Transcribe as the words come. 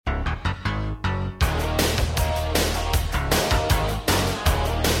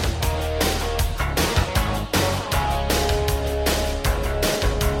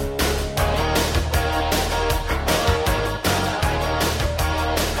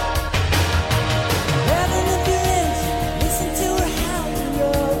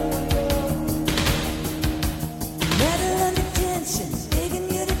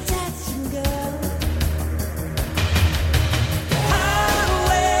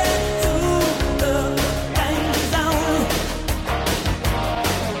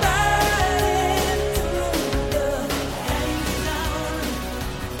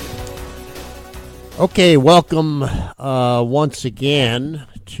Okay, welcome once again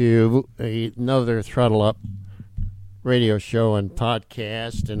to another Throttle Up radio show and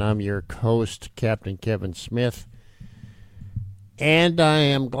podcast, and I'm your host, Captain Kevin Smith, and I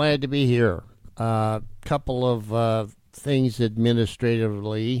am glad to be here. A couple of things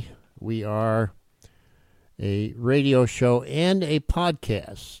administratively. We are a radio show and a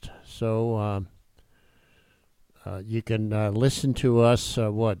podcast, so you can listen to us,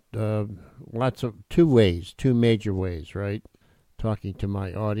 two major ways, right? Talking to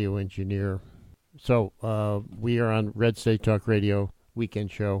my audio engineer. So we are on Red State Talk Radio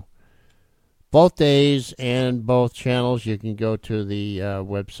weekend show. Both days and both channels. You can go to the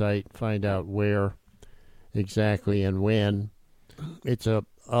website, find out where exactly and when. It's a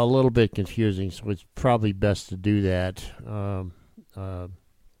little bit confusing, so it's probably best to do that.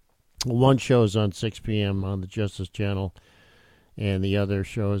 One show is on 6 p.m. on the Justice Channel, and the other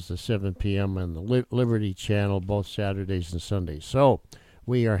show is the 7 p.m. on the Liberty Channel, both Saturdays and Sundays. So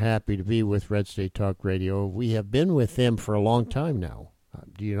we are happy to be with Red State Talk Radio. We have been with them for a long time now.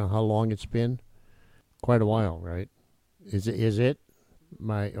 Do you know how long it's been? Quite a while, right? Is it?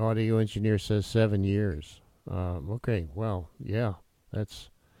 My audio engineer says 7 years. Okay, well, yeah,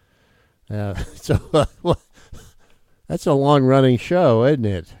 that's that's a long-running show, isn't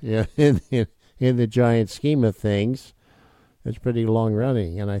it? Yeah, in the giant scheme of things, it's pretty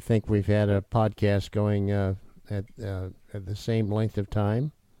long-running, and I think we've had a podcast going at the same length of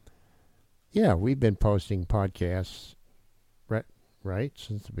time. Yeah, we've been posting podcasts, right,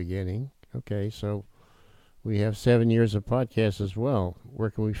 since the beginning. Okay, so we have 7 years of podcasts as well. Where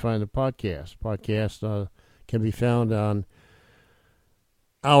can we find the podcast? Podcast can be found on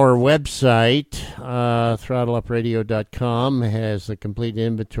our website, throttleUpradio.com, has a complete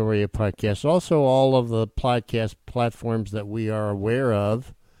inventory of podcasts. Also, all of the podcast platforms that we are aware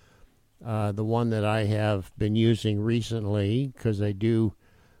of. The one that I have been using recently, because I do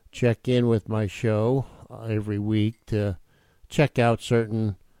check in with my show every week to check out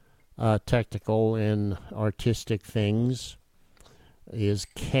certain technical and artistic things, is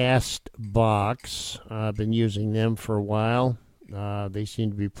Castbox. I've been using them for a while. They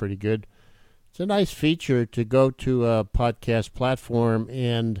seem to be pretty good. It's a nice feature to go to a podcast platform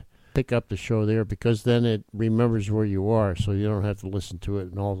and pick up the show there, because then it remembers where you are, so you don't have to listen to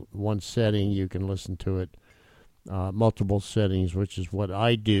it in all one setting. You can listen to it multiple settings, which is what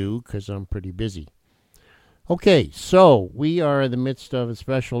I do because I'm pretty busy. Okay, so we are in the midst of a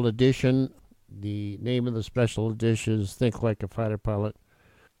special edition. The name of the special edition is Think Like a Fighter Pilot.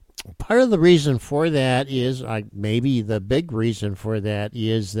 Part of the reason for that is, maybe the big reason for that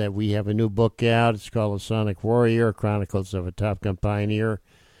is that we have a new book out. It's called The Sonic Warrior, Chronicles of a Top Gun Pioneer,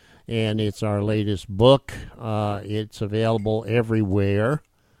 and it's our latest book. It's available everywhere,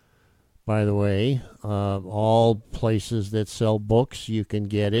 by the way. All places that sell books, you can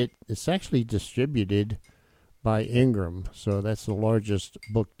get it. It's actually distributed by Ingram, so that's the largest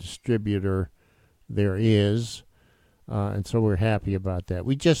book distributor there is. And so we're happy about that.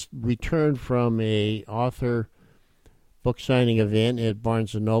 We just returned from a author book signing event at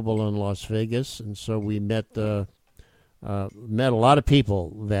Barnes & Noble in Las Vegas, and so we met a lot of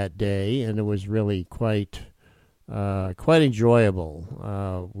people that day, and it was really quite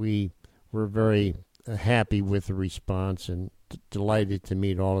enjoyable. We were very happy with the response and delighted to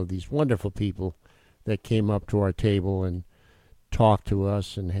meet all of these wonderful people that came up to our table and talked to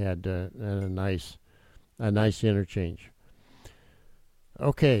us and had a nice interchange.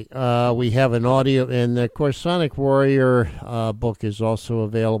 Okay, we have an audio, and of course, Sonic Warrior book is also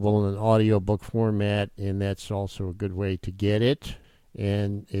available in an audio book format, and that's also a good way to get it.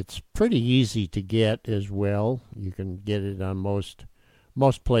 And it's pretty easy to get as well. You can get it on most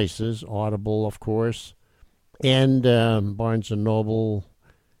places, Audible, of course, and Barnes & Noble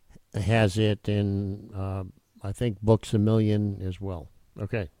has it, and I think Books A Million as well.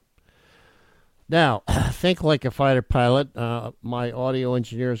 Okay. Now, Think Like a Fighter Pilot. My audio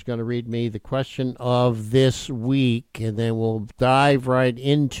engineer is going to read me the question of this week, and then we'll dive right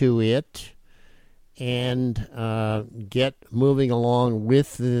into it and get moving along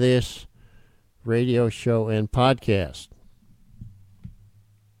with this radio show and podcast.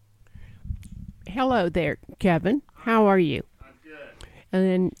 Hello there, Kevin. How are you? I'm good. And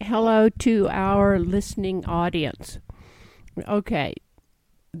then hello to our listening audience. Okay,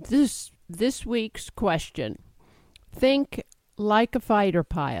 this week's question. Think like a fighter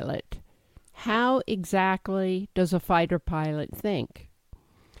pilot. How exactly does a fighter pilot think?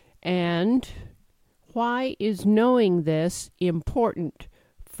 And why is knowing this important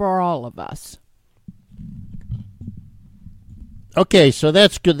for all of us? Okay, so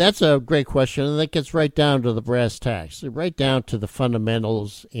that's good. That's a great question, and that gets right down to the brass tacks, right down to the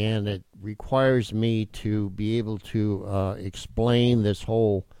fundamentals, and it requires me to be able to explain this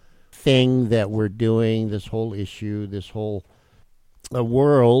whole thing that we're doing, this whole issue, this whole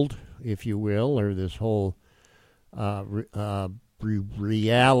world, if you will, or this whole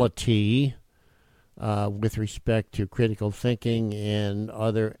reality with respect to critical thinking and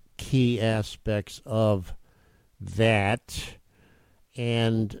other key aspects of that,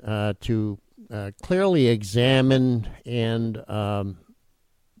 and to clearly examine and,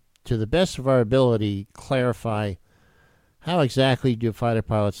 to the best of our ability, clarify how exactly do fighter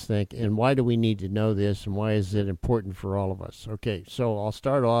pilots think, and why do we need to know this, and why is it important for all of us? Okay, so I'll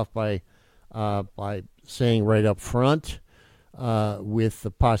start off by saying right up front, with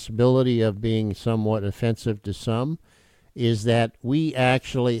the possibility of being somewhat offensive to some, is that we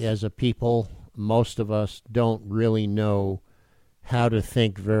actually, as a people, most of us don't really know how to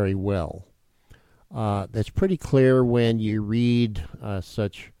think very well. That's pretty clear when you read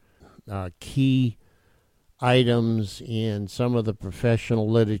such key items in some of the professional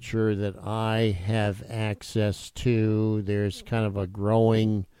literature that I have access to. There's kind of a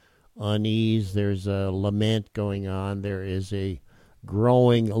growing unease. There's a lament going on. There is a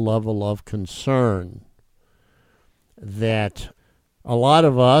growing level of concern that a lot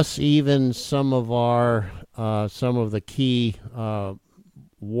of us, even some of the key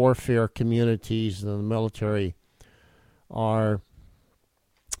warfare communities in the military, are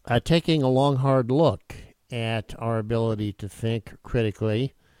taking a long, hard look at our ability to think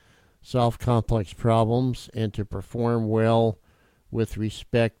critically, solve complex problems, and to perform well with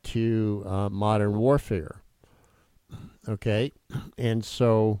respect to modern warfare. Okay, and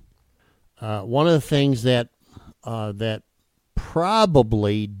so one of the things that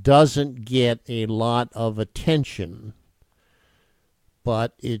probably doesn't get a lot of attention,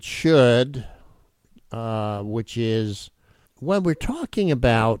 but it should, which is when we're talking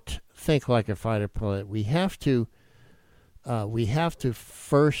about think like a fighter pilot, we have to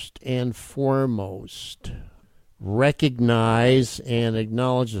first and foremost recognize and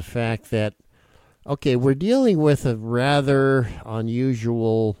acknowledge the fact that, okay, we're dealing with a rather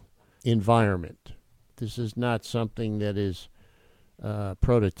unusual environment. This is not something that is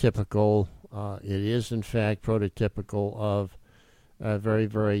prototypical. It is, in fact, prototypical of a very,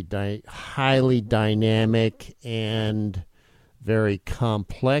 very highly dynamic and very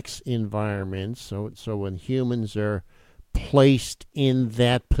complex environments. So when humans are placed in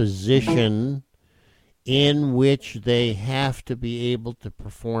that position in which they have to be able to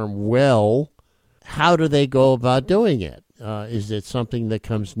perform well, how do they go about doing it? Is it something that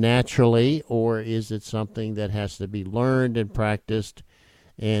comes naturally, or is it something that has to be learned and practiced?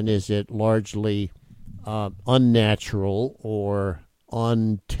 And is it largely unnatural or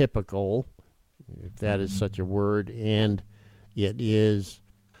untypical, if that is such a word? And it is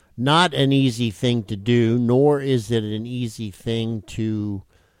not an easy thing to do, nor is it an easy thing to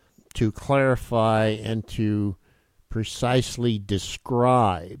clarify and to precisely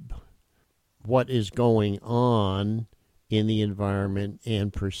describe what is going on in the environment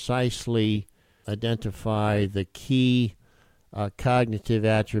and precisely identify the key cognitive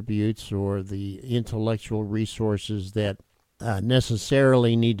attributes or the intellectual resources that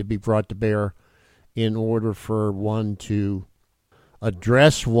necessarily need to be brought to bear in order for one to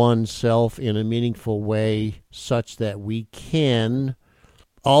address oneself in a meaningful way such that we can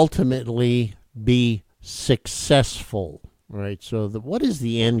ultimately be successful, right? So what is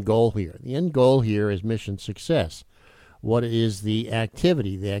the end goal here? The end goal here is mission success. What is the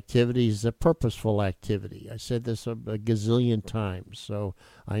activity? The activity is a purposeful activity. I said this a gazillion times, so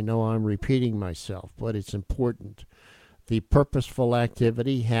I know I'm repeating myself, but it's important. The purposeful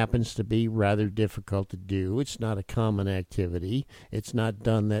activity happens to be rather difficult to do. It's not a common activity. It's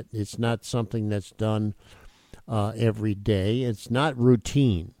not something that's done every day. It's not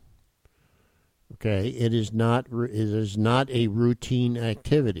routine. Okay, it is not a routine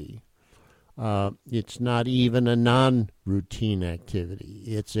activity. It's not even a non-routine activity.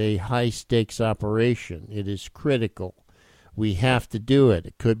 It's a high-stakes operation. It is critical. We have to do it.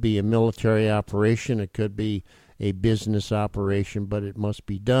 It could be a military operation. It could be a business operation, but it must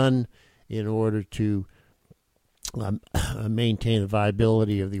be done in order to maintain the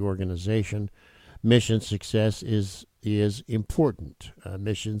viability of the organization. Mission success is important.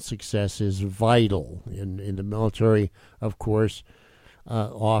 Mission success is vital. In the military, of course,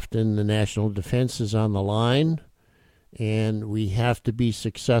 often the national defense is on the line, and we have to be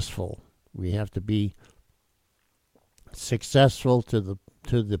successful. We have to be successful to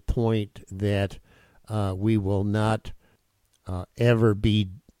the point that we will not ever be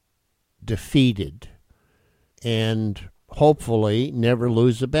defeated, and hopefully never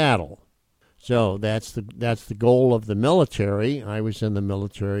lose a battle. So that's the goal of the military. I was in the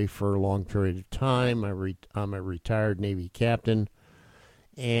military for a long period of time. I'm a retired Navy captain,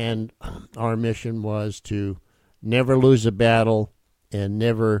 and our mission was to never lose a battle and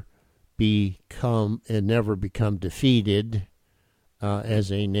never become defeated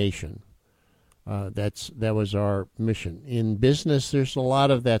as a nation. That was our mission. In business, there's a lot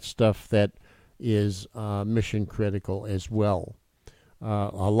of that stuff that is mission critical as well.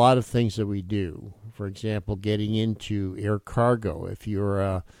 A lot of things that we do, for example, getting into air cargo. If you're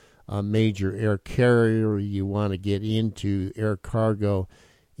a major air carrier, you want to get into air cargo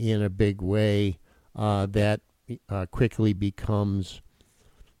in a big way, that quickly becomes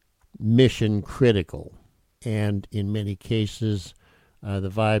mission critical. And in many cases, the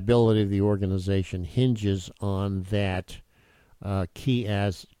viability of the organization hinges on that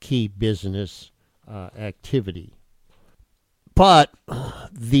key business activity. But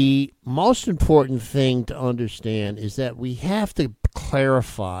the most important thing to understand is that we have to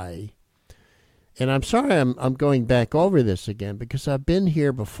clarify, and I'm sorry I'm going back over this again because I've been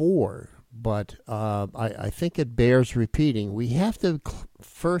here before, but I think it bears repeating. We have to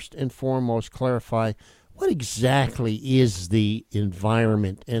first and foremost clarify what exactly is the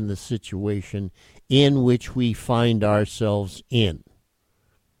environment and the situation in which we find ourselves in.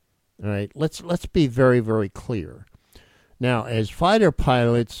 All right, let's be very, very clear. Now, as fighter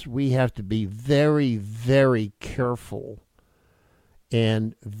pilots, we have to be very, very careful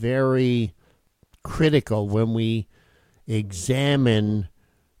and very critical when we examine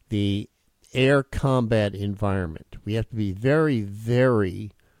the air combat environment. We have to be very,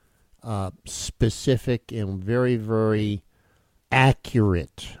 very specific and very, very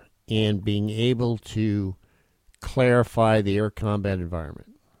accurate in being able to clarify the air combat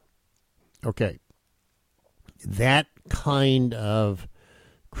environment. Okay. That kind of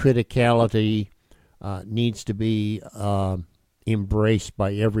criticality needs to be embraced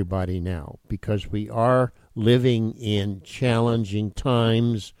by everybody now, because we are living in challenging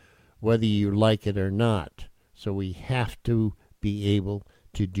times, whether you like it or not. So we have to be able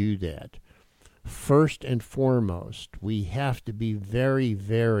to do that. First and foremost, we have to be very,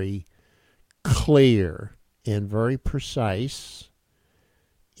 very clear and very precise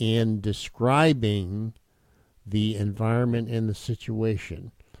in describing the environment and the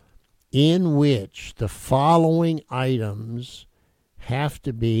situation in which the following items have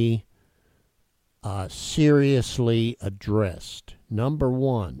to be seriously addressed. Number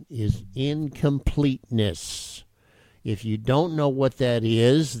one is incompleteness. If you don't know what that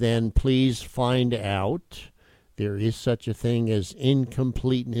is, then please find out. There is such a thing as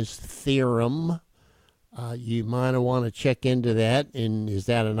incompleteness theorem. You might want to check into that. And is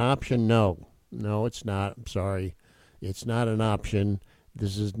that an option? No, it's not. I'm sorry. It's not an option.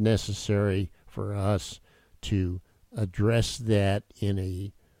 This is necessary for us to address that in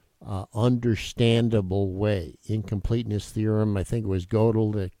a understandable way. Incompleteness theorem, I think it was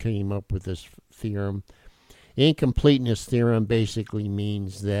Gödel that came up with this theorem. Incompleteness theorem basically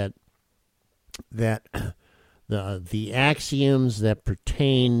means that the axioms that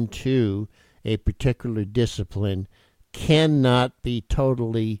pertain to a particular discipline cannot be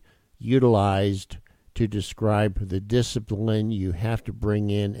totally utilized to describe the discipline. You have to bring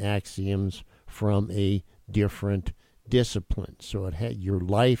in axioms from a different discipline. So your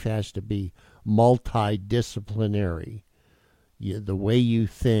life has to be multidisciplinary. The way you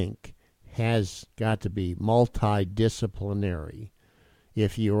think has got to be multidisciplinary.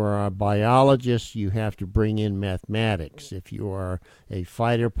 If you are a biologist, you have to bring in mathematics. If you are a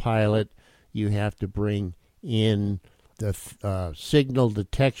fighter pilot, you have to bring in the signal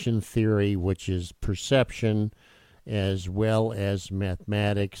detection theory, which is perception, as well as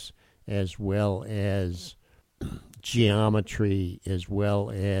mathematics, as well as geometry, as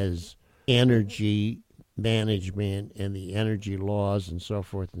well as energy management and the energy laws and so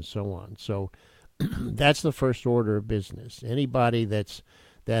forth and so on. So that's the first order of business. Anybody that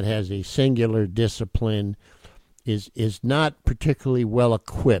has a singular discipline is not particularly well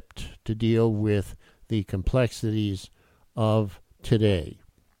equipped to deal with the complexities of today.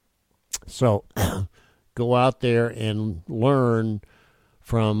 So go out there and learn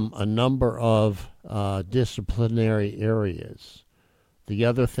from a number of disciplinary areas. The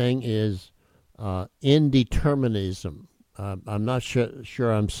other thing is indeterminism. I'm not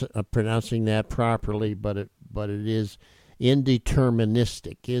sure I'm pronouncing that properly, but it is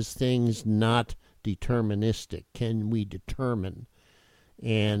indeterministic. Is things not deterministic? Can we determine?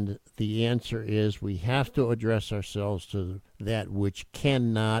 And the answer is we have to address ourselves to that which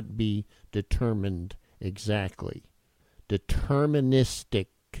cannot be determined exactly. Deterministic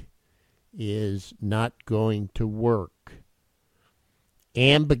is not going to work.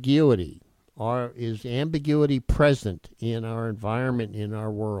 Ambiguity. Is ambiguity present in our environment, in our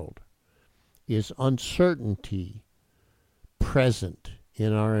world? Is uncertainty present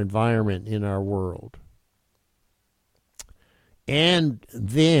in our environment, in our world? And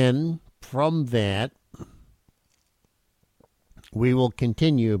then from that, we will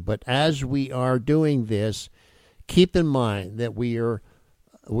continue. But as we are doing this, keep in mind that we are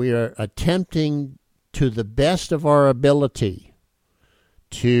attempting to the best of our ability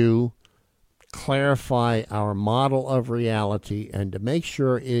to clarify our model of reality and to make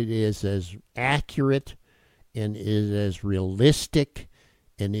sure it is as accurate and is as realistic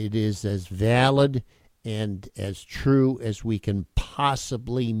and it is as valid and as true as we can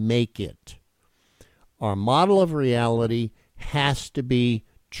possibly make it. Our model of reality has to be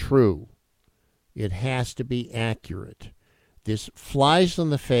true. It has to be accurate. This flies in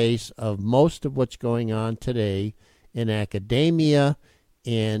the face of most of what's going on today in academia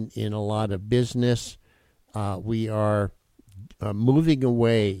and in a lot of business. We are moving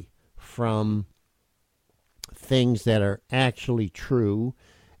away from things that are actually true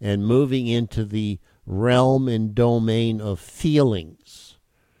and moving into the realm and domain of feelings.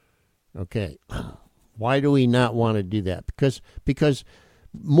 Okay. Why do we not want to do that? Because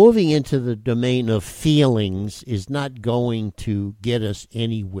moving into the domain of feelings is not going to get us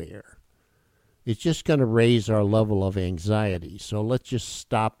anywhere. It's just going to raise our level of anxiety. So let's just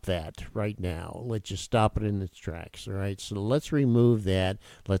stop that right now. Let's just stop it in its tracks. All right. So let's remove that.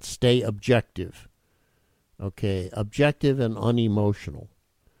 Let's stay objective. Okay. Objective and unemotional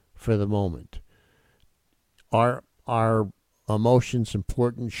for the moment. Are emotions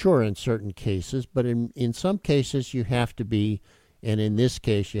important? Sure, in certain cases, but in some cases you have to be, and in this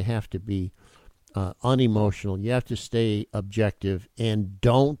case you have to be unemotional. You have to stay objective and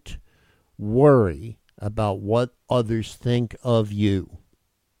don't worry about what others think of you.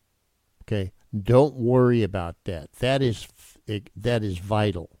 Okay, don't worry about that. That is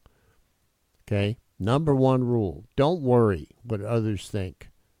vital. Okay, number one rule: don't worry what others think,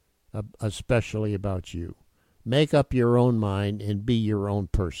 especially about you. Make up your own mind and be your own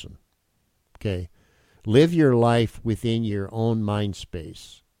person. Okay, live your life within your own mind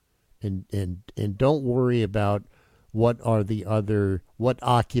space, and don't worry about what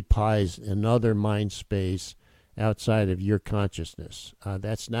occupies another mind space outside of your consciousness.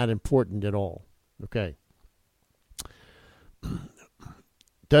 That's not important at all. Okay.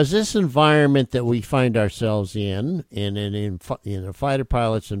 Does this environment that we find ourselves in a fighter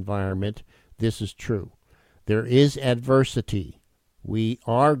pilot's environment, this is true. There is adversity. We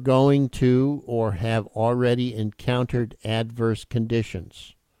are going to or have already encountered adverse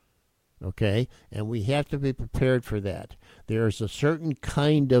conditions. Okay? And we have to be prepared for that. There's a certain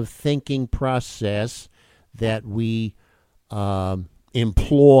kind of thinking process that we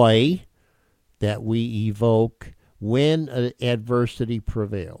employ, that we evoke when adversity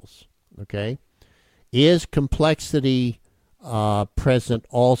prevails. Okay? Is complexity present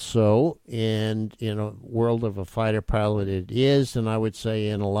also in a world of a fighter pilot? It is, and I would say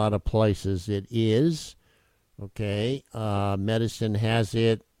in a lot of places it is. Okay? Medicine has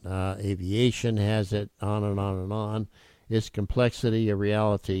it. Aviation has it, on and on and on. Is complexity a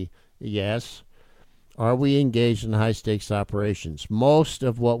reality? Yes. Are we engaged in high-stakes operations? Most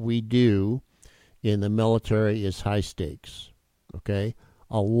of what we do in the military is high stakes. Okay?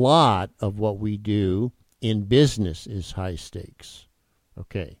 A lot of what we do in business is high stakes.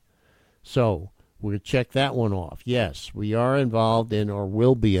 Okay. So we'll check that one off. Yes, we are involved in or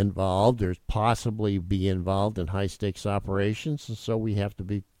will be involved or possibly be involved in high stakes operations, and so we have to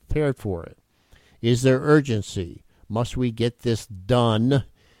be prepared for it. Is there urgency? Must we get this done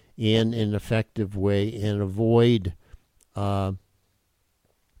in an effective way and avoid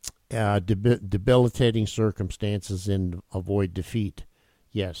debilitating circumstances and avoid defeat?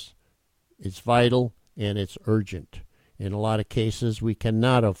 Yes, it's vital and it's urgent. In a lot of cases, we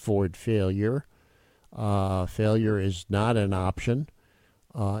cannot afford failure. Failure is not an option,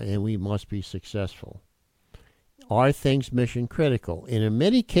 and we must be successful. Are things mission critical? And in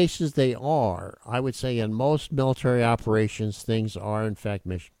many cases they are. I would say in most military operations, things are in fact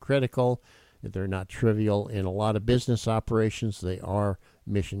mission critical. They're not trivial. In a lot of business operations, they are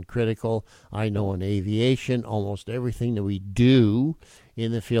mission critical. I know in aviation, almost everything that we do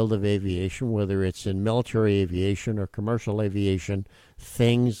in the field of aviation, whether it's in military aviation or commercial aviation,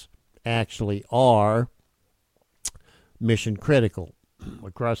 things actually are mission critical.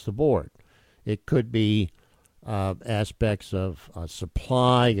 across the board. It could be aspects of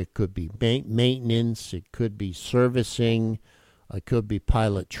supply. It could be maintenance. It could be servicing. It could be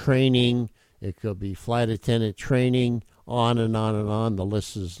pilot training. It could be flight attendant training. On and on and on. The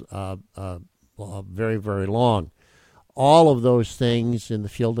list is very, very long. All of those things in the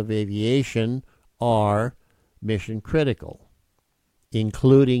field of aviation are mission critical,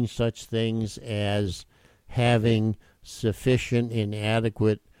 including such things as having sufficient and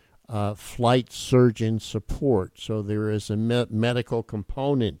adequate flight surgeon support. So there is a medical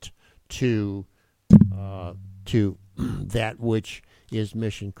component to that which is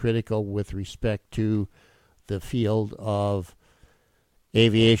mission critical with respect to the field of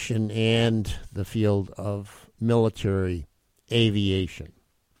aviation and the field of military aviation.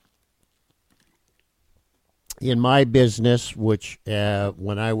 In my business, which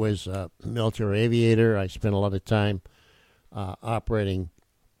when I was a military aviator, I spent a lot of time operating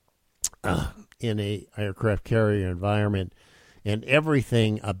in a aircraft carrier environment, and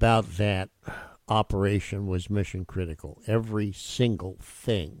everything about that operation was mission critical. Every single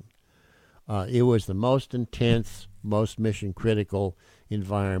thing. It was the most intense, most mission critical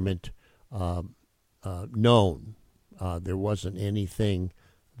environment known. There wasn't anything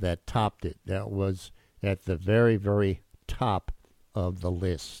that topped it. That was at the very, very top of the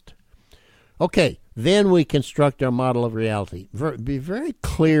list. Okay, then we construct our model of reality. Be very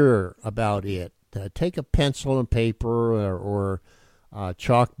clear about it. Take a pencil and paper or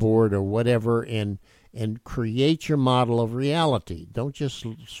chalkboard or whatever and create your model of reality. Don't just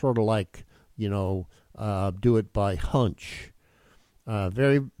sort of like, do it by hunch.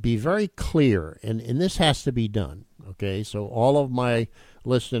 Be very clear, and this has to be done. Okay, so all of my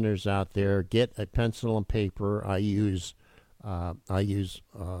listeners out there, get a pencil and paper. I use a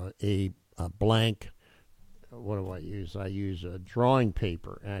blank. What do I use? I use a drawing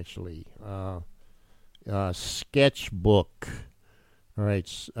paper, actually. Sketchbook. All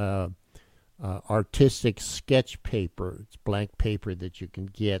right. Artistic sketch paper. It's blank paper that you can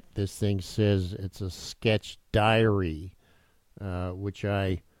get. This thing says it's a sketch diary, which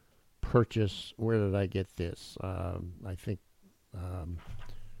I purchased. Where did I get this? I think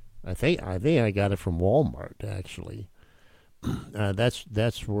I got it from Walmart, actually.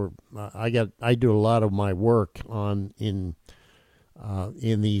 That's where I do a lot of my work in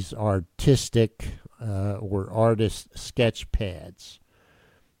these artistic or artist sketch pads.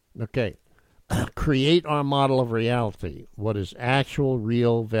 Okay, create our model of reality. What is actual,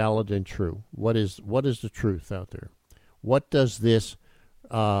 real, valid, and true? What is the truth out there? What does this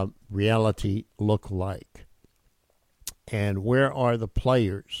reality look like? And where are the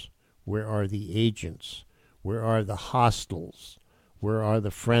players? Where are the agents? Where are the hostiles? Where are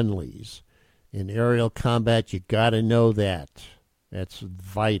the friendlies? In aerial combat, you got to know that. That's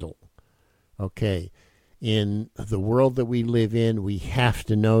vital. Okay. In the world that we live in, we have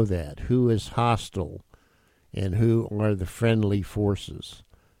to know that. Who is hostile and who are the friendly forces?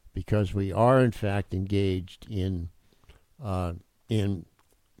 Because we are, in fact, engaged in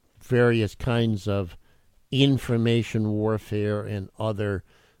various kinds of information warfare and other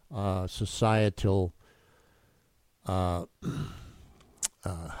societal how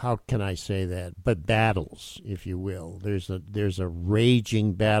can I say that? But battles, if you will. There's a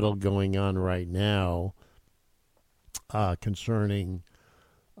raging battle going on right now concerning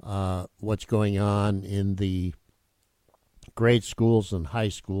what's going on in the grade schools and high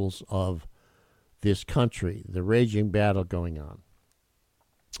schools of this country. The raging battle going on.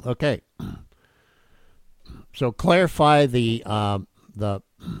 Okay. So clarify the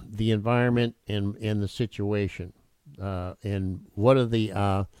environment and the situation. And what are the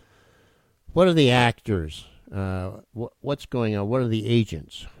actors? What's going on? What are the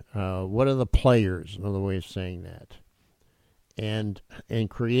agents? What are the players? Another way of saying that. And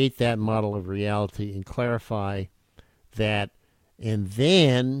create that model of reality and clarify that, and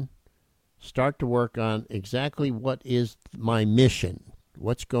then start to work on exactly what is my mission.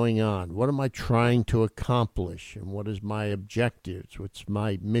 What's going on? What am I trying to accomplish? And what is my objectives? What's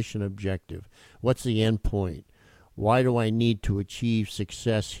my mission objective? What's the end point? Why do I need to achieve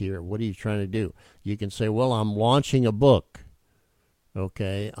success here? What are you trying to do? You can say, well, I'm launching a book.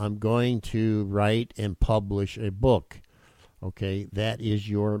 Okay, I'm going to write and publish a book. Okay, that is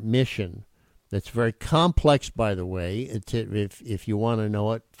your mission. That's very complex, by the way. If you want to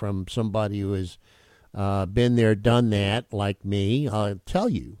know it from somebody who has been there, done that, like me, I'll tell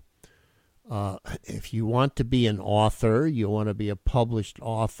you. If you want to be an author, you want to be a published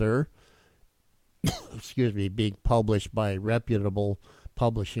author, excuse me, being published by a reputable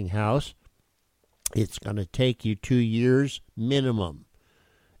publishing house, it's going to take you 2 years minimum.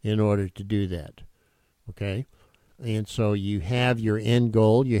 in order to do that. Okay? And so you have your end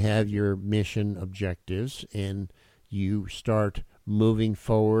goal, you have your mission objectives, and you start moving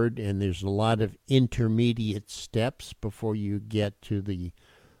forward, and there's a lot of intermediate steps before you get to the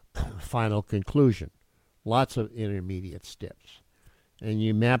final conclusion. Lots of intermediate steps. And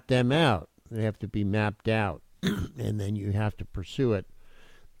you map them out. They have to be mapped out, and then you have to pursue it.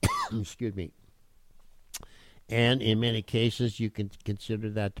 Excuse me. And in many cases, you can consider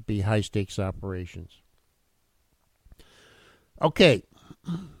that to be high-stakes operations. Okay,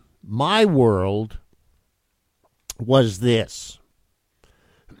 my world was this.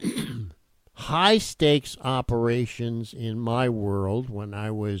 High-stakes operations in my world when I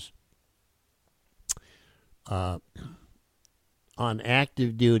was on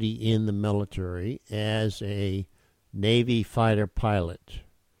active duty in the military as a Navy fighter pilot.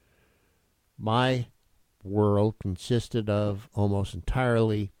 My world consisted of almost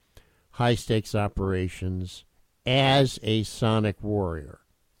entirely high-stakes operations as a sonic warrior.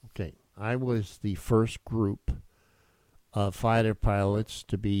 Okay, I was the first group of fighter pilots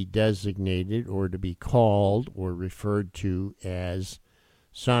to be designated or to be called or referred to as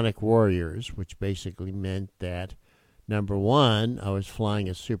sonic warriors, which basically meant that, number one, I was flying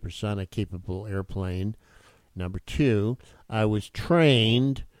a supersonic capable airplane. Number two, I was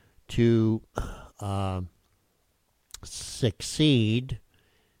trained to succeed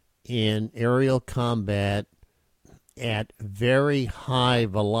in aerial combat at very high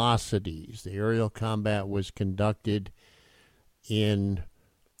velocities. The aerial combat was conducted in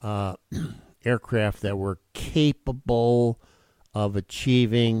aircraft that were capable of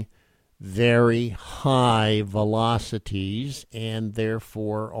achieving very high velocities and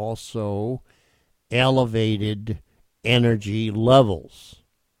therefore also elevated energy levels.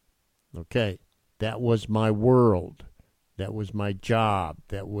 Okay, that was my world. That was my job.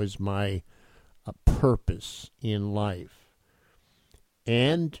 That was my purpose in life.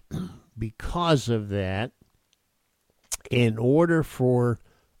 And because of that, in order for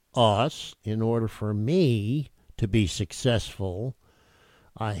us, in order for me to be successful,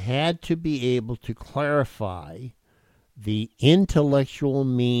 I had to be able to clarify the intellectual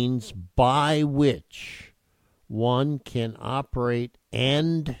means by which one can operate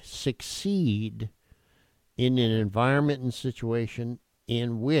and succeed in an environment and situation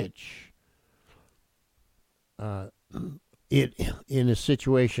in which that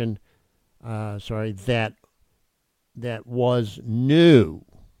was new.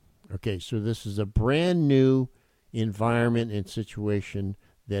 Okay, so this is a brand new environment and situation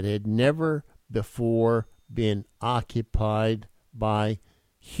that had never before been occupied by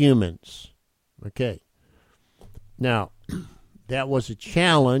humans. Okay. Now, that was a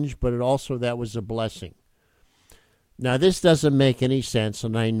challenge, but that was a blessing. Now, this doesn't make any sense,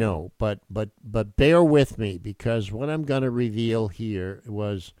 and I know, but bear with me, because what I'm going to reveal here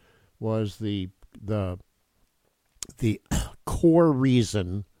was the core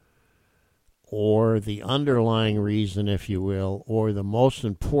reason, or the underlying reason, if you will, or the most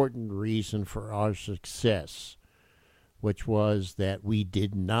important reason for our success, which was that we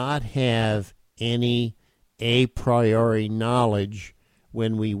did not have any a priori knowledge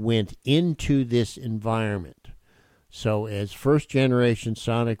when we went into this environment. So as first-generation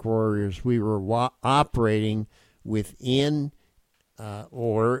sonic warriors, we were operating within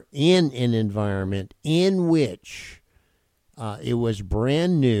or in an environment in which it was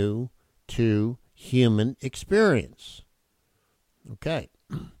brand new to human experience. Okay.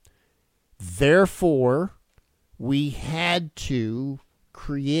 Therefore, we had to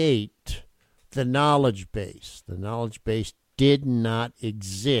create the knowledge base. The knowledge base did not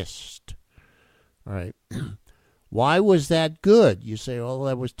exist. All right. Why was that good? You say, oh,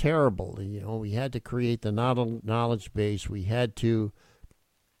 that was terrible. We had to create the knowledge base. We had to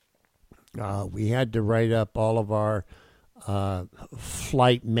write up all of our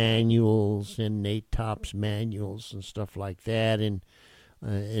flight manuals and NATOPS manuals and stuff like that, and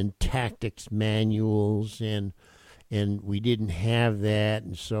tactics manuals, and we didn't have that,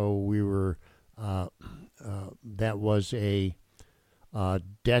 and so we were that was a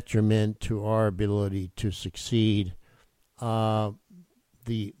detriment to our ability to succeed. The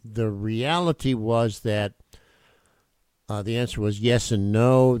reality was that the answer was yes and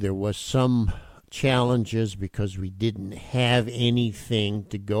no. There was some challenges because we didn't have anything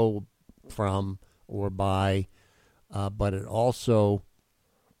to go from or by, but it also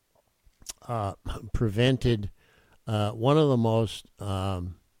prevented one of the most,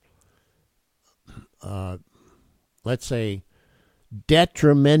 let's say,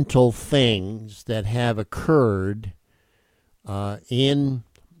 detrimental things that have occurred in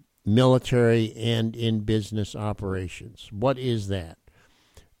military and in business operations. What is that?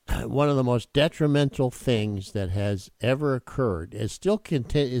 One of the most detrimental things that has ever occurred, it still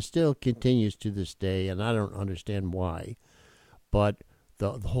continues to this day, and I don't understand why, but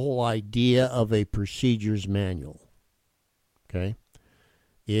the whole idea of a procedures manual, okay,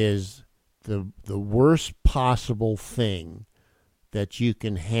 is the worst possible thing that you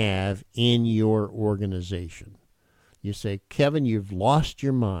can have in your organization. You say, Kevin, you've lost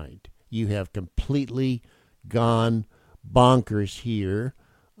your mind. You have completely gone bonkers here.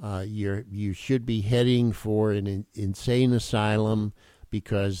 You should be heading for an insane asylum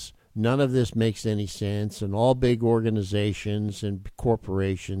because none of this makes any sense. And all big organizations and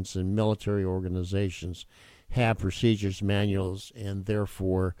corporations and military organizations have procedures manuals, and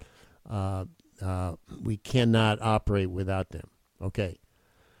therefore we cannot operate without them. Okay.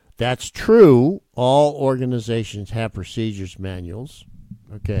 That's true. All organizations have procedures manuals.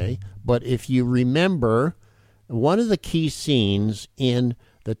 Okay. But if you remember, one of the key scenes in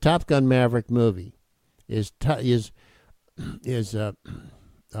the Top Gun Maverick movie is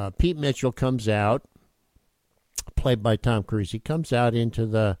Pete Mitchell comes out, played by Tom Cruise. He comes out into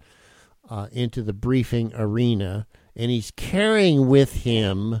the briefing arena, and he's carrying with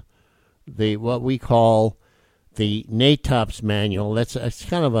him what we call the NATOPS manual. It's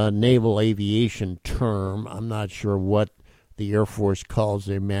kind of a naval aviation term. I'm not sure what the Air Force calls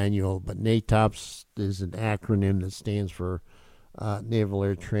their manual, but NATOPS is an acronym that stands for Naval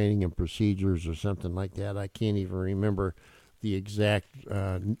Air Training and Procedures or something like that. I can't even remember the exact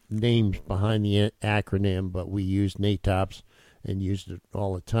names behind the acronym, but we use NATOPS and used it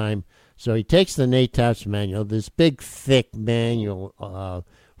all the time. So he takes the NATOPS manual, this big, thick manual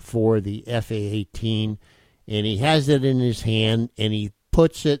for the FA-18, and he has it in his hand, and he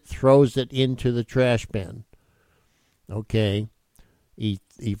throws it into the trash bin. Okay? He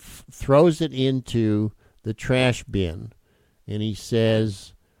throws it into the trash bin, and he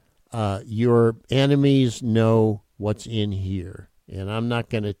says, your enemies know what's in here, and I'm not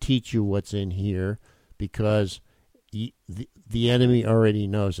going to teach you what's in here because the enemy already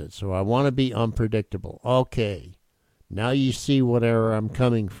knows it. So I want to be unpredictable. Okay. Now you see where I'm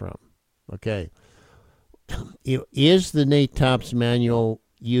coming from. Okay. Is the NATOPS manual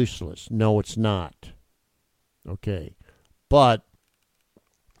useless? No, it's not. Okay. But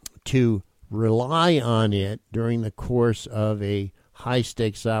to rely on it during the course of a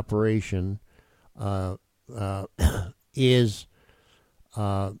high-stakes operation is,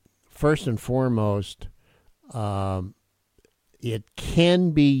 first and foremost, it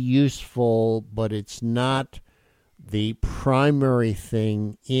can be useful, but it's not the primary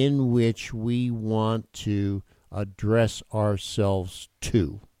thing in which we want to address ourselves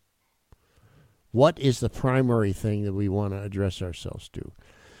to. What is the primary thing that we want to address ourselves to?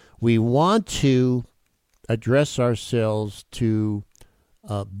 We want to address ourselves to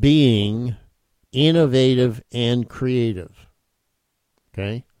being innovative and creative.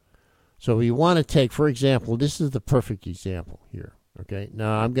 Okay? So we want to take, for example, this is the perfect example here. Okay?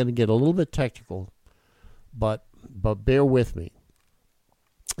 Now I'm going to get a little bit technical, but bear with me.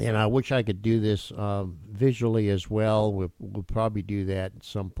 And I wish I could do this visually as well. We'll probably do that at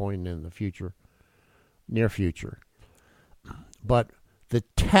some point in the future, near future. But the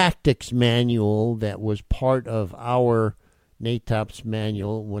tactics manual that was part of our NATOPS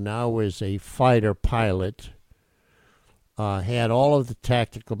manual when I was a fighter pilot had all of the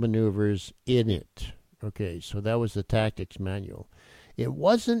tactical maneuvers in it. Okay, so that was the tactics manual. It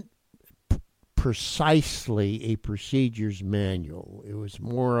wasn't precisely a procedures manual. It was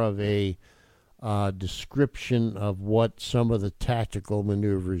more of a description of what some of the tactical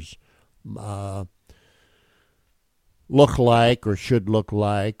maneuvers look like or should look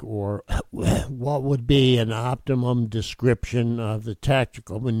like, or what would be an optimum description of the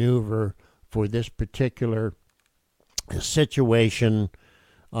tactical maneuver for this particular situation.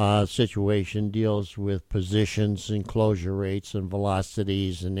 Situation deals with positions and closure rates and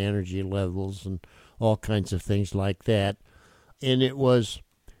velocities and energy levels and all kinds of things like that. And it was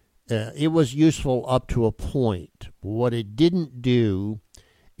useful up to a point. What it didn't do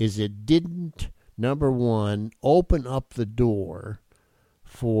is it didn't, number one, open up the door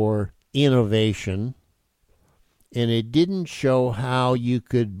for innovation, and it didn't show how you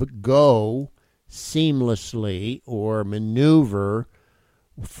could go seamlessly or maneuver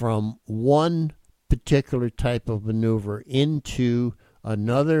from one particular type of maneuver into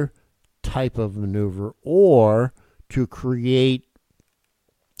another type of maneuver, or to create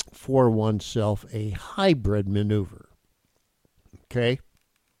for oneself a hybrid maneuver. Okay?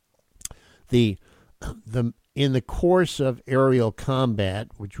 The in the course of aerial combat,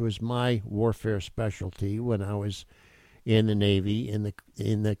 which was my warfare specialty when I was in the Navy,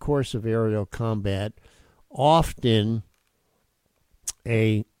 in the course of aerial combat, often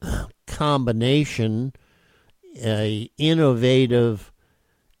a combination, a innovative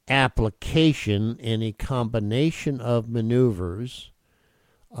application, and a combination of maneuvers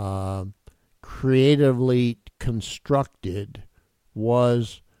creatively constructed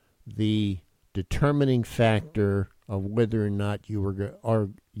was the determining factor of whether or not you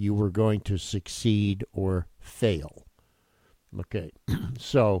were going to succeed or fail. Okay,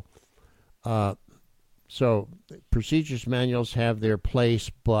 so procedures manuals have their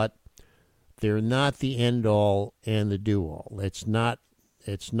place, but they're not the end all and the do all. It's not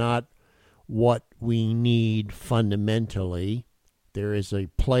what we need fundamentally. There is a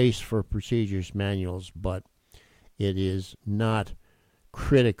place for procedures manuals, but it is not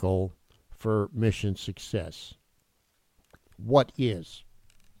critical for mission success. What is?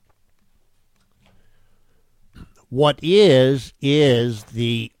 What is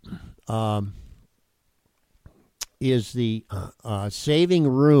the saving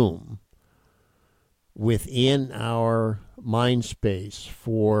room within our mind space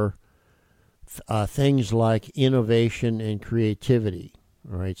for things like innovation and creativity.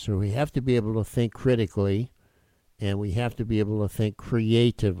 All right, so we have to be able to think critically, and we have to be able to think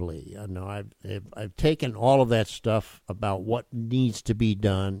creatively. I know I've taken all of that stuff about what needs to be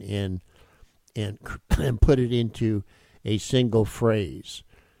done and put it into a single phrase: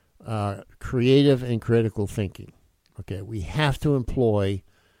 creative and critical thinking. Okay, we have to employ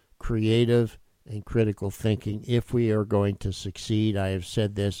creative and critical thinking if we are going to succeed. I have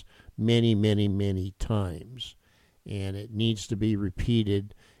said this many, many, many times, and it needs to be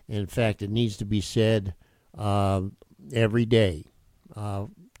repeated. In fact, it needs to be said every day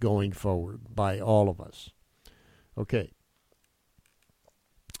going forward by all of us. Okay.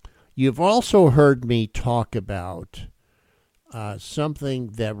 You've also heard me talk about something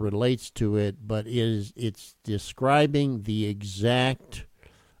that relates to it, but it's describing the exact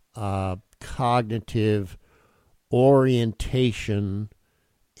cognitive orientation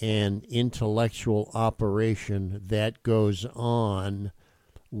and intellectual operation that goes on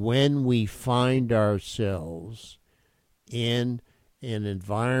when we find ourselves in an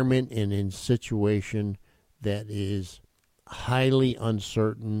environment and in a situation that is highly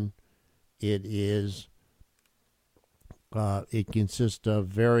uncertain. It consists of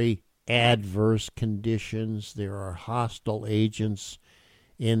very adverse conditions. There are hostile agents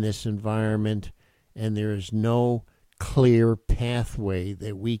in this environment, and there is no clear pathway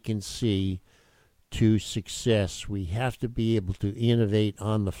that we can see to success. We have to be able to innovate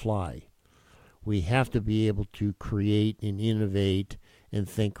on the fly. We have to be able to create and innovate and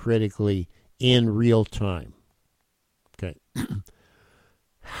think critically in real time. Okay.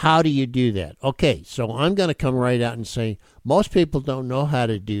 How do you do that? Okay, so I'm going to come right out and say most people don't know how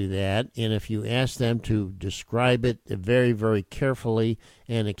to do that, and if you ask them to describe it very, very carefully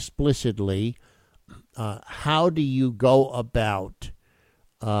and explicitly, how do you go about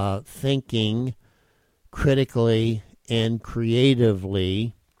thinking critically and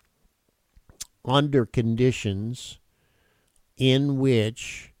creatively under conditions in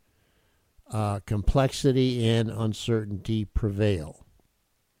which complexity and uncertainty prevail?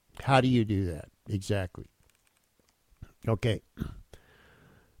 How do you do that exactly? Okay.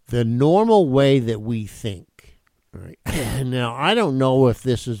 The normal way that we think, all right. Now, I don't know if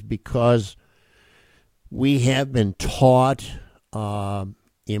this is because we have been taught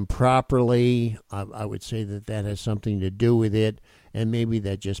improperly. I would say that has something to do with it, and maybe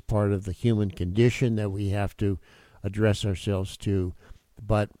that's just part of the human condition that we have to address ourselves to.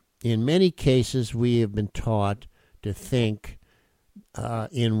 But in many cases, we have been taught to think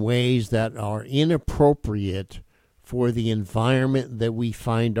in ways that are inappropriate for the environment that we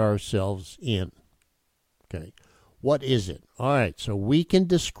find ourselves in. Okay, what is it? All right, so we can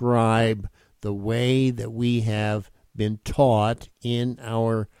describe the way that we have been taught in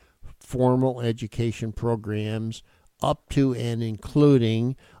our formal education programs up to and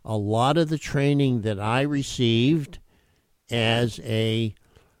including a lot of the training that I received as a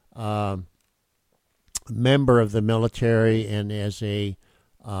member of the military and as a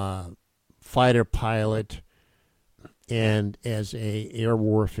fighter pilot and as a air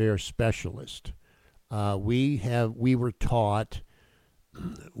warfare specialist. We were taught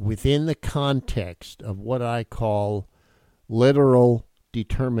within the context of what I call literal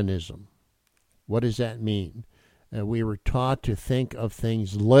determinism. What does that mean? We were taught to think of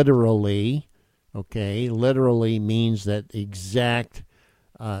things literally. Okay, literally means that exact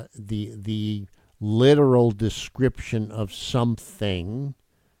the literal description of something,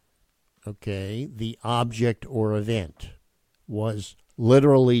 okay, the object or event was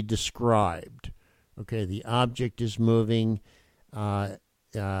literally described. Okay, the object is moving at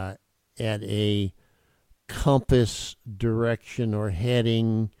a compass direction or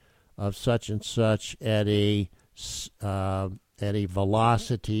heading of such and such at a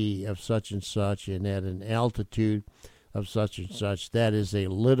velocity of such and such and at an altitude of such and such. That is a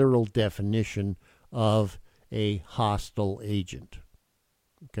literal definition of a hostile agent.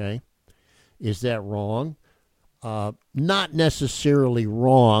 Okay? Is that wrong? Not necessarily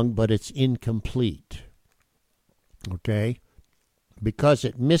wrong, but it's incomplete. Okay? Because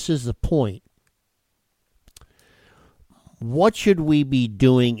it misses the point. What should we be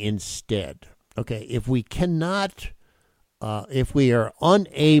doing instead? Okay, if we cannot, if we are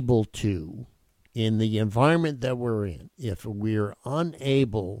unable to, in the environment that we're in, if we are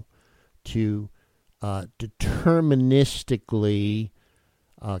unable to deterministically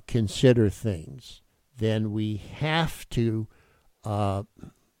consider things, then we have to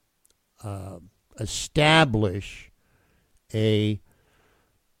establish a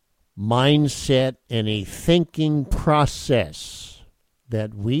mindset and a thinking process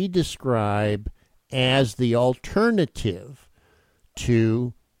that we describe as the alternative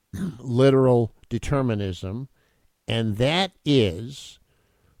to literal determinism, and that is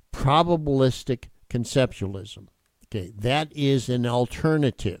probabilistic conceptualism. Okay, that is an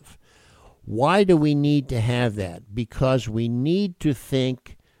alternative. Why do we need to have that? Because we need to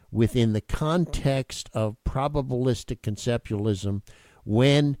think within the context of probabilistic conceptualism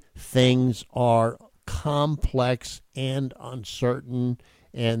when things are complex and uncertain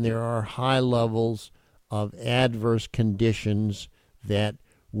and there are high levels of adverse conditions that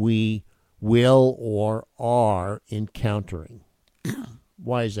we will or are encountering.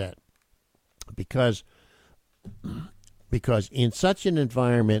 Why is that? Because in such an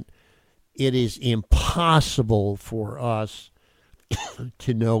environment, it is impossible for us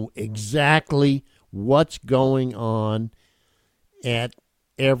to know exactly what's going on at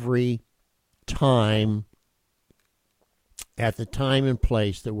every time, at the time and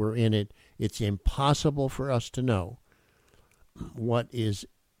place that we're in it. It's impossible for us to know what is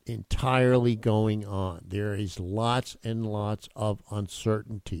entirely going on. There is lots and lots of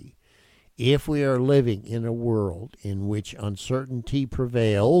uncertainty. If we are living in a world in which uncertainty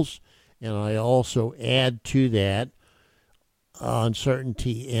prevails, and I also add to that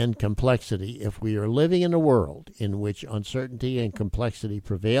uncertainty and complexity, if we are living in a world in which uncertainty and complexity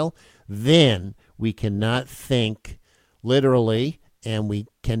prevail, then we cannot think literally and we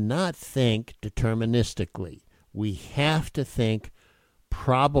cannot think deterministically. We have to think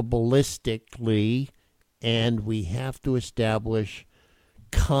probabilistically, and we have to establish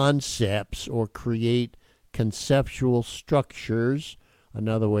concepts or create conceptual structures.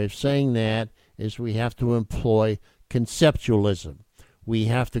 Another way of saying that is we have to employ conceptualism. We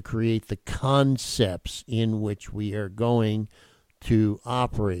have to create the concepts in which we are going to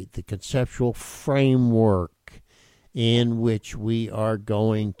operate, the conceptual framework in which we are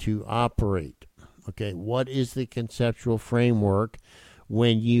going to operate. Okay, what is the conceptual framework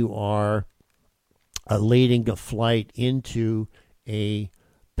when you are leading a flight into a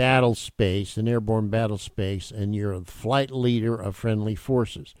battle space, an airborne battle space, and you're a flight leader of friendly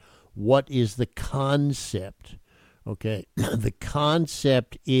forces? What is the concept? Okay, the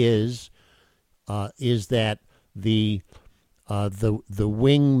concept is that the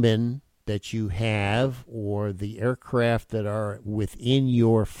wingmen that you have, or the aircraft that are within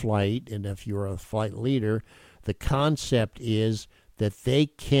your flight, and if you're a flight leader, the concept is that they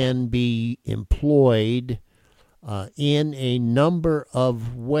can be employed in a number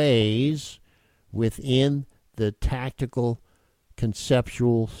of ways within the tactical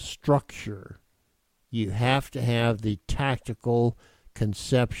conceptual structure. You have to have the tactical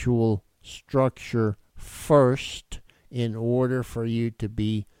conceptual structure first in order for you to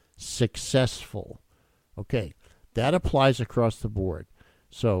be successful. Okay, that applies across the board.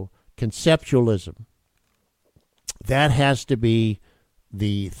 So conceptualism, that has to be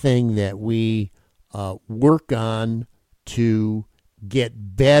the thing that we work on to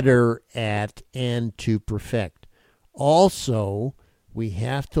get better at and to perfect. Also, we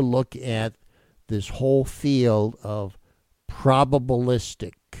have to look at this whole field of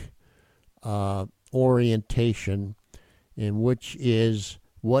probabilistic orientation, in which is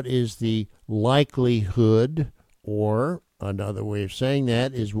what is the likelihood, or another way of saying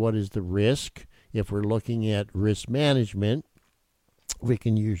that is what is the risk. If we're looking at risk management, we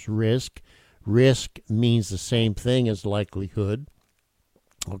can use risk. Risk means the same thing as likelihood.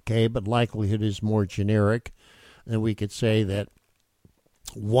 Okay, but likelihood is more generic. And we could say that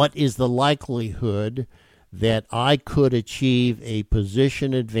what is the likelihood that I could achieve a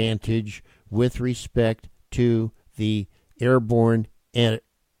position advantage with respect to the airborne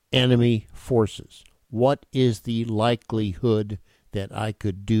enemy forces? What is the likelihood that I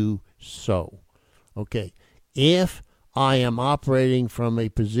could do so? Okay, if I am operating from a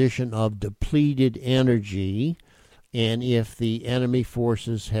position of depleted energy, and if the enemy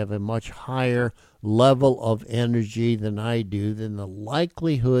forces have a much higher level of energy than I do, then the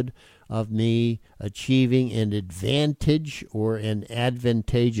likelihood of me achieving an advantage or an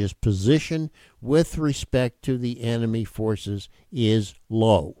advantageous position with respect to the enemy forces is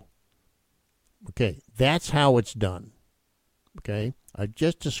low. Okay, that's how it's done. Okay, I've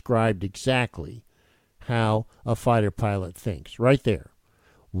just described exactly how a fighter pilot thinks right there.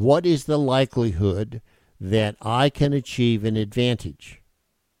 What is the likelihood that I can achieve an advantage?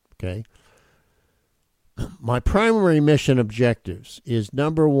 Okay. My primary mission objectives is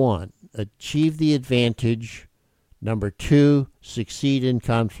number 1, achieve the advantage, number 2, succeed in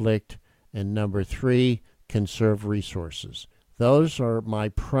conflict, and number 3, conserve resources. Those are my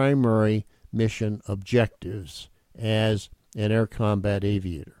primary mission objectives as an air combat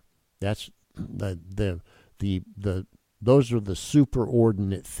aviator. That's those are the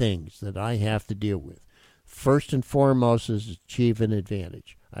superordinate things that I have to deal with. First and foremost is achieve an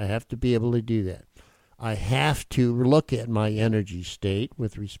advantage. I have to be able to do that. I have to look at my energy state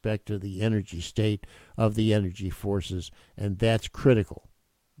with respect to the energy state of the energy forces, and that's critical.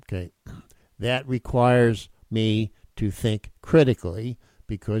 Okay, that requires me to think critically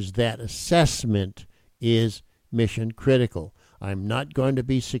because that assessment is mission critical. I'm not going to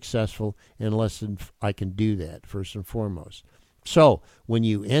be successful unless I can do that, first and foremost. So, when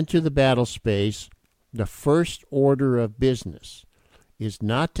you enter the battle space, the first order of business is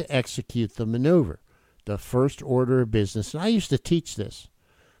not to execute the maneuver. The first order of business, and I used to teach this,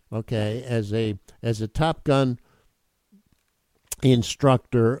 okay, as a Top Gun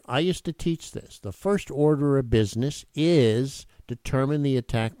instructor, I used to teach this. The first order of business is determine the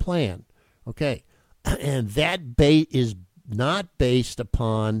attack plan, okay, and that is not based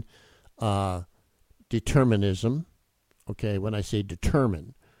upon determinism, okay, when I say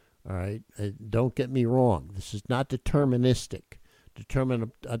determine, all right, don't get me wrong, this is not deterministic.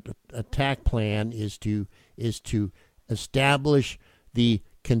 Determine attack plan is to establish the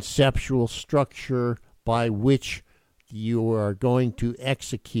conceptual structure by which you are going to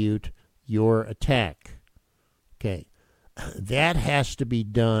execute your attack. Okay, that has to be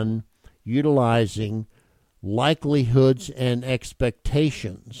done utilizing likelihoods and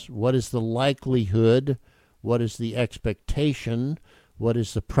expectations. What is the likelihood? What is the expectation? What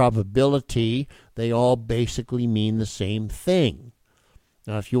is the probability? They all basically mean the same thing.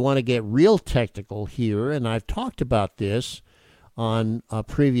 Now, if you want to get real technical here, and I've talked about this on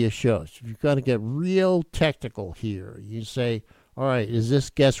previous shows, if you've got to get real technical here, you say, all right, is this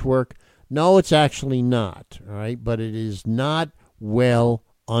guesswork? No, it's actually not, all right, but it is not well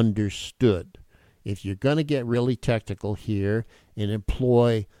understood. If you're going to get really technical here and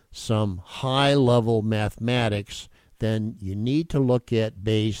employ some high-level mathematics, then you need to look at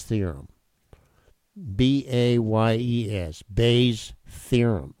Bayes' theorem. B-A-Y-E-S, Bayes'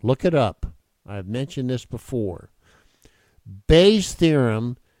 theorem. Look it up. I've mentioned this before. Bayes'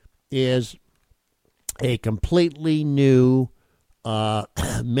 theorem is a completely new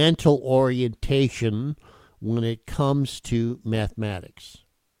mental orientation when it comes to mathematics.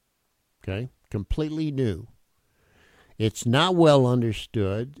 Okay? Completely new. It's not well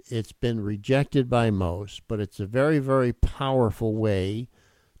understood. It's been rejected by most, but it's a very, very powerful way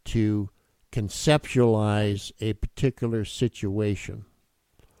to conceptualize a particular situation.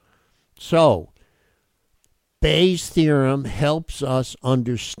 So, Bayes' theorem helps us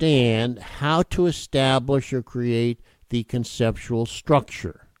understand how to establish or create the conceptual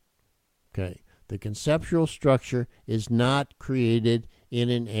structure. Okay, the conceptual structure is not created in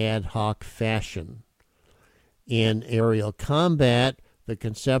an ad hoc fashion. In aerial combat, the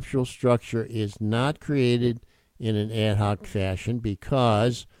conceptual structure is not created in an ad hoc fashion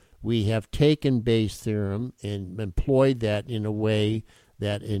because we have taken Bayes' theorem and employed that in a way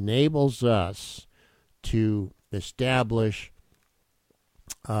that enables us to establish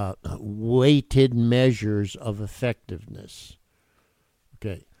weighted measures of effectiveness.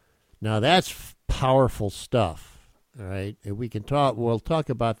 Okay, now that's powerful stuff. All right, and we'll talk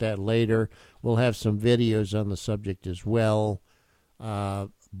about that later. We'll have some videos on the subject as well.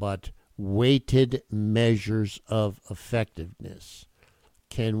 But weighted measures of effectiveness.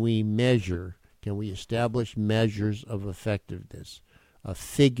 Can we establish measures of effectiveness?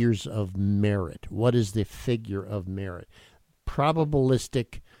 figures of merit. What is the figure of merit?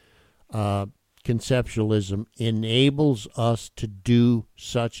 Probabilistic conceptualism enables us to do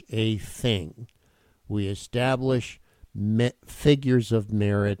such a thing. We establish figures of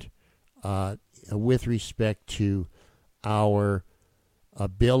merit with respect to our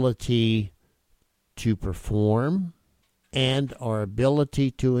ability to perform and our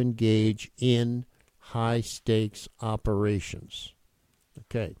ability to engage in high-stakes operations.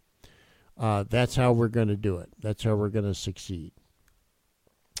 Okay. That's how we're going to do it. That's how we're going to succeed.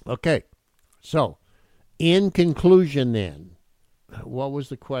 Okay. So, in conclusion then, what was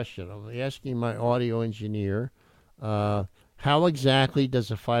the question? I'm asking my audio engineer, how exactly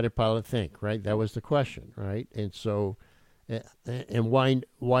does a fighter pilot think, right? That was the question, right? And so, and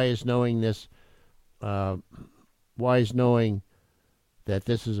why is knowing this, why is knowing that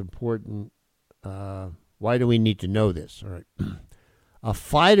this is important, why do we need to know this? All right. A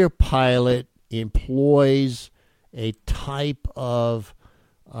fighter pilot employs a type of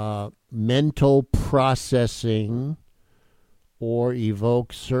mental processing or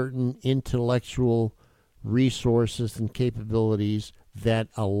evokes certain intellectual resources and capabilities that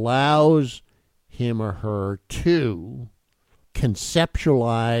allows him or her to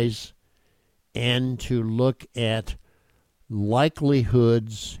conceptualize and to look at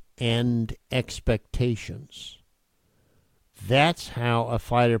likelihoods and expectations. That's how a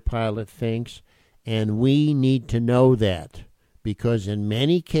fighter pilot thinks, and we need to know that, because in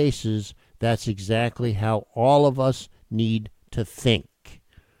many cases, that's exactly how all of us need to think.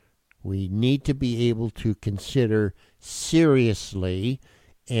 We need to be able to consider seriously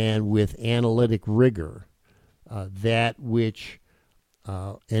and with analytic rigor that which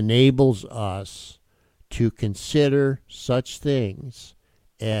enables us to consider such things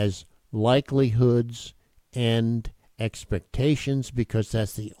as likelihoods and expectations, because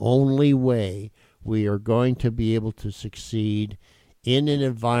that's the only way we are going to be able to succeed in an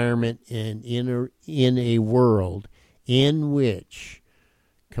environment and in a world in which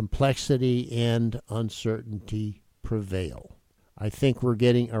complexity and uncertainty prevail. I think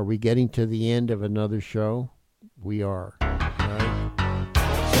are we getting to the end of another show? We are. All right.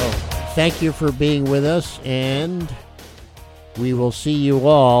 So thank you for being with us, and we will see you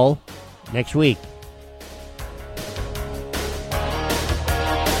all next week.